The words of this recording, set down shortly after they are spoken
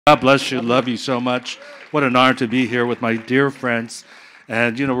God bless you. Love you so much. What an honor to be here with my dear friends.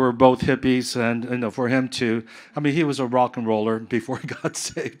 And, we're both hippies. And, for him to, he was a rock and roller before he got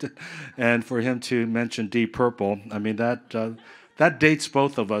saved. And for him to mention Deep Purple, that dates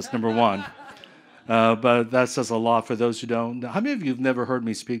both of us, number one. But that says a lot for those who don't know. How many of you have never heard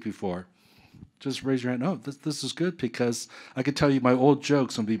me speak before? Just raise your hand. Oh, this is good because I could tell you my old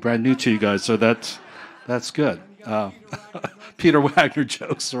jokes and be brand new to you guys. So that's good. Peter Wagner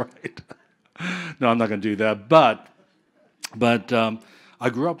jokes, right? No, I'm not going to do that. But I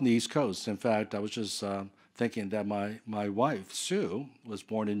grew up in the East Coast. In fact, I was just thinking that my wife, Sue, was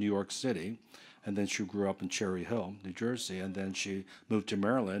born in New York City, and then she grew up in Cherry Hill, New Jersey, and then she moved to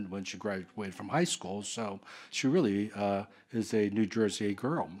Maryland when she graduated from high school. So she really is a New Jersey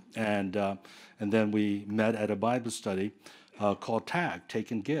girl. And then we met at a Bible study called TAG,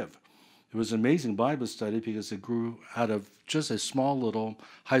 Take and Give. It was an amazing Bible study because it grew out of just a small little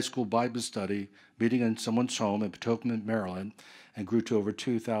high school Bible study meeting in someone's home in Potomac, Maryland, and grew to over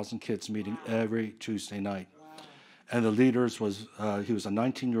 2,000 kids meeting every Tuesday night. And the leaders he was a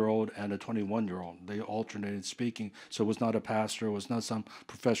 19-year-old and a 21-year-old. They alternated speaking. So it was not a pastor. It was not some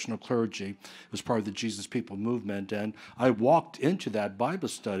professional clergy. It was part of the Jesus People movement. And I walked into that Bible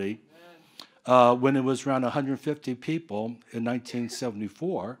study when it was around 150 people in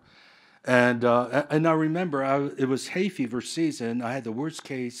 1974. And I remember it was hay fever season. I had the worst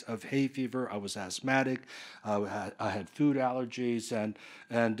case of hay fever. I was asthmatic. I had food allergies, and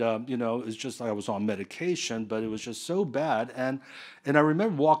it's just like I was on medication, but it was just so bad. And I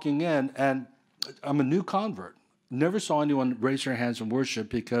remember walking in, and I'm a new convert. Never saw anyone raise their hands in worship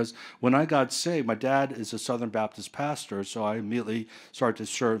because when I got saved, my dad is a Southern Baptist pastor, so I immediately started to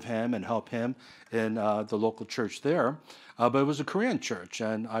serve him and help him in the local church there. But it was a Korean church,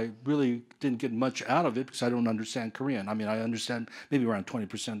 and I really didn't get much out of it because I don't understand Korean. I understand maybe around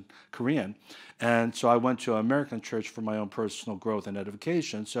 20% Korean. And so I went to an American church for my own personal growth and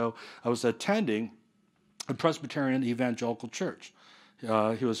edification. So I was attending a Presbyterian evangelical church.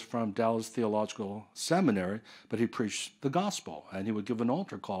 He was from Dallas Theological Seminary, but he preached the gospel, and he would give an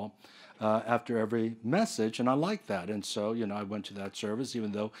altar call after every message, and I liked that. And so, I went to that service,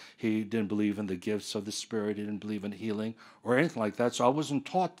 even though he didn't believe in the gifts of the Spirit, he didn't believe in healing or anything like that, so I wasn't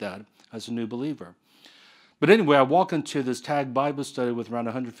taught that as a new believer. But anyway, I walk into this TAG Bible study with around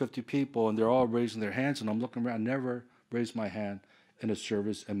 150 people, and they're all raising their hands, and I'm looking around. I never raised my hand in a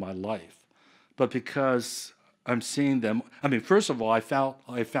service in my life. But because I'm seeing them. First of all, I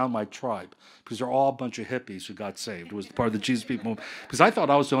found my tribe because they're all a bunch of hippies who got saved. It was part of the Jesus People. Because I thought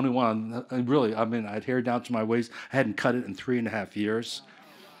I was the only one. Really, I had hair down to my waist. I hadn't cut it in 3.5 years.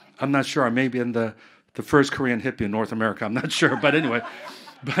 I'm not sure. I may be in the first Korean hippie in North America. I'm not sure. But anyway,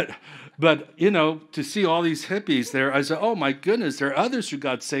 but to see all these hippies there, I said, oh my goodness, there are others who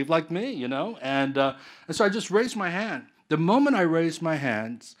got saved like me, And so I just raised my hand. The moment I raised my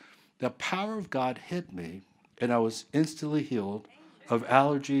hands, the power of God hit me. And I was instantly healed of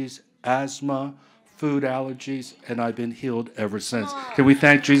allergies, asthma, food allergies, and I've been healed ever since. Can we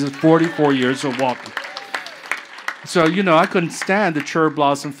thank Jesus? 44 years of walking. So, I couldn't stand the Cherry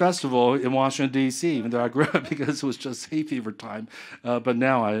Blossom Festival in Washington, D.C., even though I grew up because it was just hay fever time. But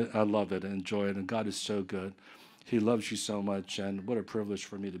now I love it and enjoy it, and God is so good. He loves you so much, and what a privilege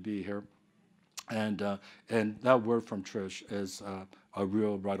for me to be here. And that word from Trish is a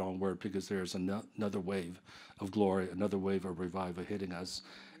real right-on word because there's another wave of glory, another wave of revival hitting us,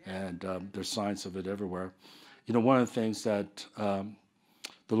 and there's signs of it everywhere. One of the things that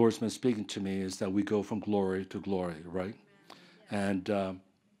the Lord's been speaking to me is that we go from glory to glory, right? And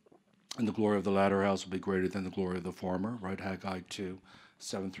the glory of the latter house will be greater than the glory of the former, right? Haggai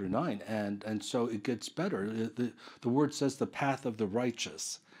 2:7-9. And so it gets better. The word says the path of the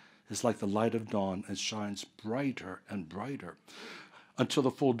righteous is like the light of dawn and shines brighter and brighter until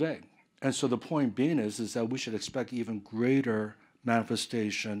the full day. And so the point being is that we should expect even greater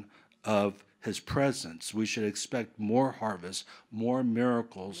manifestation of his presence. We should expect more harvest, more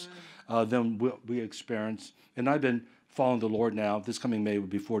miracles than we experience. And I've been following the Lord now. This coming May would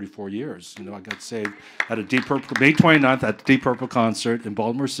be 44 years. I got saved at a Deep Purple, May 29th at the Deep Purple concert in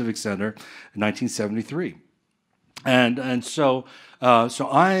Baltimore Civic Center in 1973. And so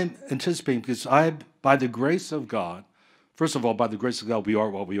I'm anticipating because by the grace of God, first of all, by the grace of God, we are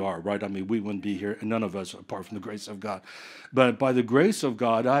what we are, right? We wouldn't be here, and none of us apart from the grace of God. But by the grace of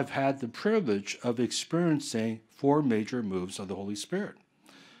God, I've had the privilege of experiencing 4 major moves of the Holy Spirit.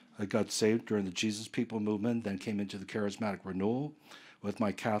 I got saved during the Jesus People movement, then came into the charismatic renewal, with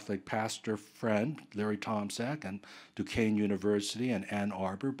my Catholic pastor friend, Larry Tomczak, and Duquesne University in Ann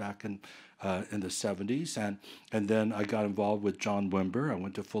Arbor back in the 70s. And then I got involved with John Wimber. I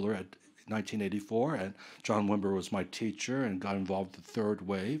went to Fuller at 1984, and John Wimber was my teacher, and got involved with the Third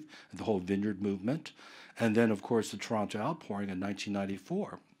Wave and the whole Vineyard movement. And then, of course, the Toronto Outpouring in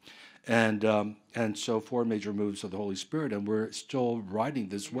 1994. And so 4 major moves of the Holy Spirit, and we're still riding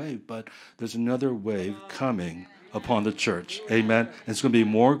this wave, but there's another wave coming upon the church. Amen. And it's going to be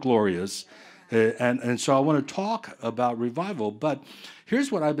more glorious. And so I want to talk about revival, but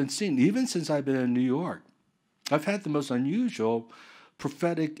here's what I've been seeing. Even since I've been in New York, I've had the most unusual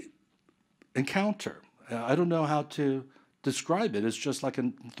prophetic encounter. I don't know how to describe it. It's just like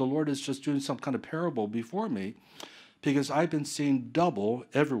the Lord is just doing some kind of parable before me, because I've been seeing double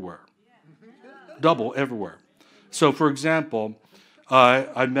everywhere. Double everywhere. So, for example,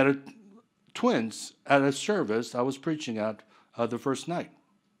 I met twins at a service I was preaching at the first night.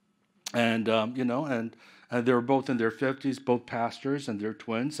 And, and they were both in their 50s, both pastors, and they're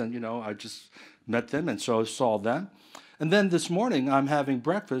twins. And, I just met them, and so I saw them. And then this morning, I'm having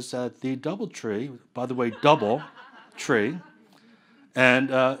breakfast at the Doubletree, by the way, Double Tree,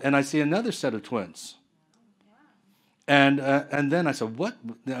 and I see another set of twins. And then I said, what?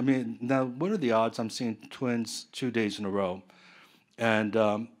 I mean, now, what are the odds I'm seeing twins 2 days in a row?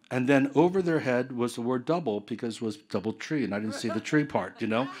 And then over their head was the word double, because it was double tree, and I didn't see the tree part,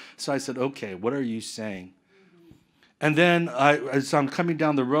 So I said, okay, what are you saying? And then as I'm coming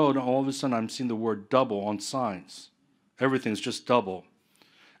down the road, all of a sudden I'm seeing the word double on signs. Everything's just double.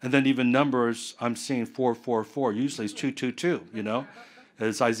 And then even numbers, I'm seeing 444. Usually it's 222,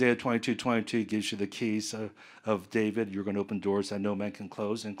 As Isaiah 22:22 gives you the keys of David. You're going to open doors that no man can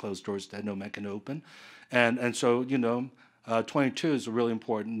close, and close doors that no man can open. And so, 22 is a really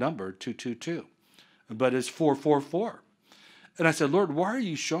important number, 222. But it's 444. And I said, Lord, why are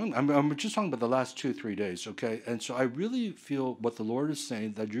you showing? I'm just talking about the last 2-3 days, okay? And so I really feel what the Lord is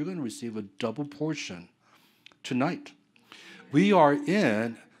saying, that you're going to receive a double portion tonight. We are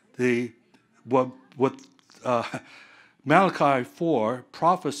in what Malachi 4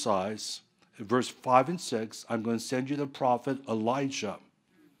 prophesies, verse 5 and 6, I'm going to send you the prophet Elijah.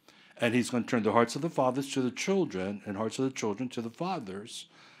 And he's going to turn the hearts of the fathers to the children, and hearts of the children to the fathers,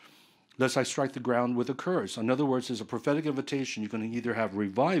 lest I strike the ground with a curse. In other words, there's a prophetic invitation. You're going to either have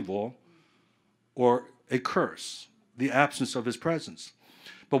revival or a curse, the absence of his presence.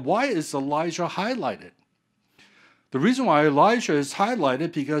 But why is Elijah highlighted? The reason why Elijah is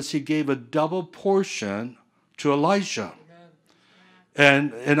highlighted, because he gave a double portion to Elijah.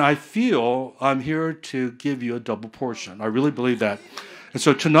 And I feel I'm here to give you a double portion. I really believe that. And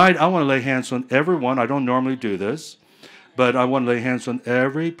so tonight I want to lay hands on everyone. I don't normally do this, but I want to lay hands on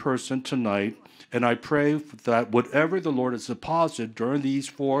every person tonight. And I pray that whatever the Lord has deposited during these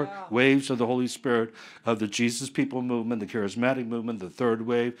 4 waves of the Holy Spirit, of the Jesus People movement, the charismatic movement, the Third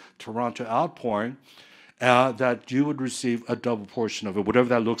Wave, Toronto Outpouring, that you would receive a double portion of it, whatever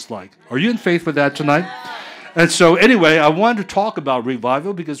that looks like. Are you in faith with that tonight? And so anyway, I wanted to talk about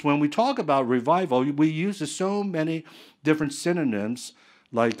revival, because when we talk about revival, we use so many different synonyms,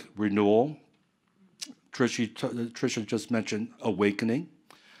 like renewal. Tricia just mentioned awakening,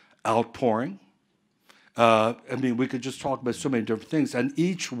 outpouring. We could just talk about so many different things, and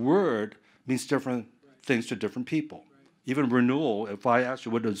each word means different things to different people. Even renewal, if I ask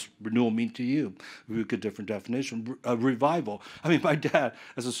you, what does renewal mean to you? We would get a different definition. Revival. My dad,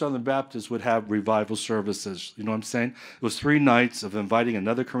 as a Southern Baptist, would have revival services. You know what I'm saying? It was 3 nights of inviting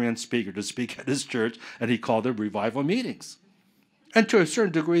another Korean speaker to speak at his church, and he called them revival meetings. And to a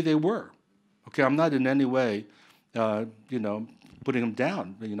certain degree, they were. Okay, I'm not in any way, putting him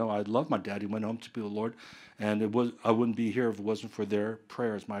down. I love my dad. He went home to be with the Lord, and I wouldn't be here if it wasn't for their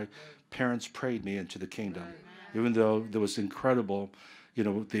prayers. My parents prayed me into the kingdom. Even though there was incredible,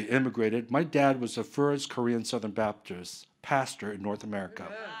 they immigrated. My dad was the first Korean Southern Baptist pastor in North America.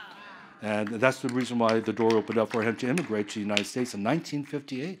 And that's the reason why the door opened up for him to immigrate to the United States in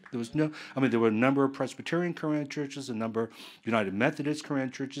 1958. There were a number of Presbyterian Korean churches, a number of United Methodist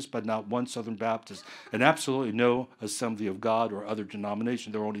Korean churches, but not one Southern Baptist, and absolutely no Assembly of God or other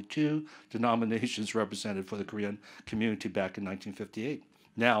denomination. There were only 2 denominations represented for the Korean community back in 1958.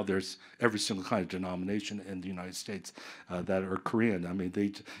 Now there's every single kind of denomination in the United States that are Korean.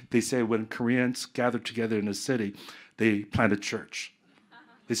 They say when Koreans gather together in a city, they plant a church.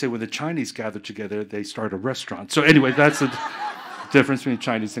 They say when the Chinese gather together, they start a restaurant. So anyway, that's the difference between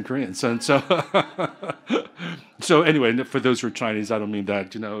Chinese and Koreans. And so, so anyway, for those who are Chinese, I don't mean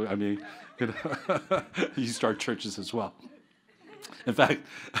that. You start churches as well. In fact,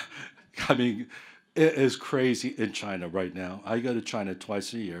 It is crazy in China right now. I go to China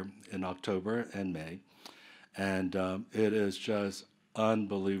twice a year in October and May, and it is just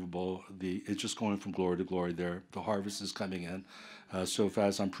unbelievable. It's just going from glory to glory there. The harvest is coming in so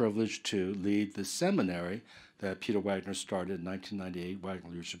fast. I'm privileged to lead the seminary that Peter Wagner started in 1998,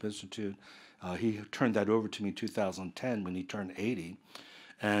 Wagner Leadership Institute. He turned that over to me in 2010 when he turned 80.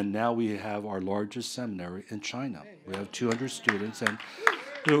 And now we have our largest seminary in China. We have 200 students, and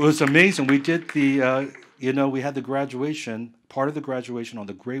it was amazing. We did we had the graduation, part of the graduation on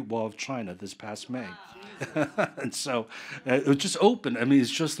the Great Wall of China this past May. And so it was just open. I mean, it's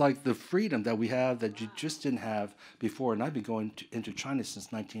just like the freedom that we have that you just didn't have before. And I've been going into China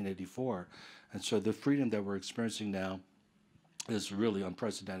since 1984. And so the freedom that we're experiencing now is really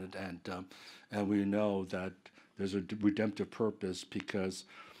unprecedented. And we know that there's a redemptive purpose because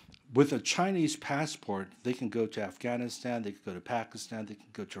with a Chinese passport, they can go to Afghanistan, they could go to Pakistan, they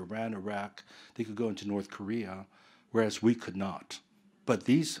could go to Iran, Iraq, they could go into North Korea, whereas we could not. But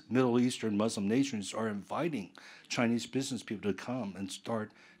these Middle Eastern Muslim nations are inviting Chinese business people to come and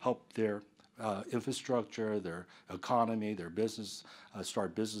help their infrastructure, their economy, their business,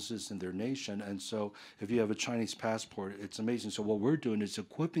 start businesses in their nation. And so if you have a Chinese passport, it's amazing. So what we're doing is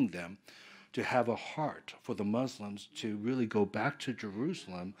equipping them to have a heart for the Muslims to really go back to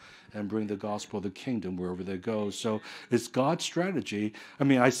Jerusalem and bring the gospel of the kingdom wherever they go. So it's God's strategy. I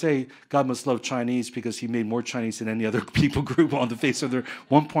mean, I say God must love Chinese because he made more Chinese than any other people group on the face of their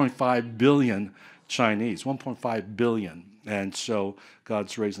 1.5 billion Chinese, 1.5 billion. And so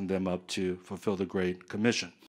God's raising them up to fulfill the Great Commission.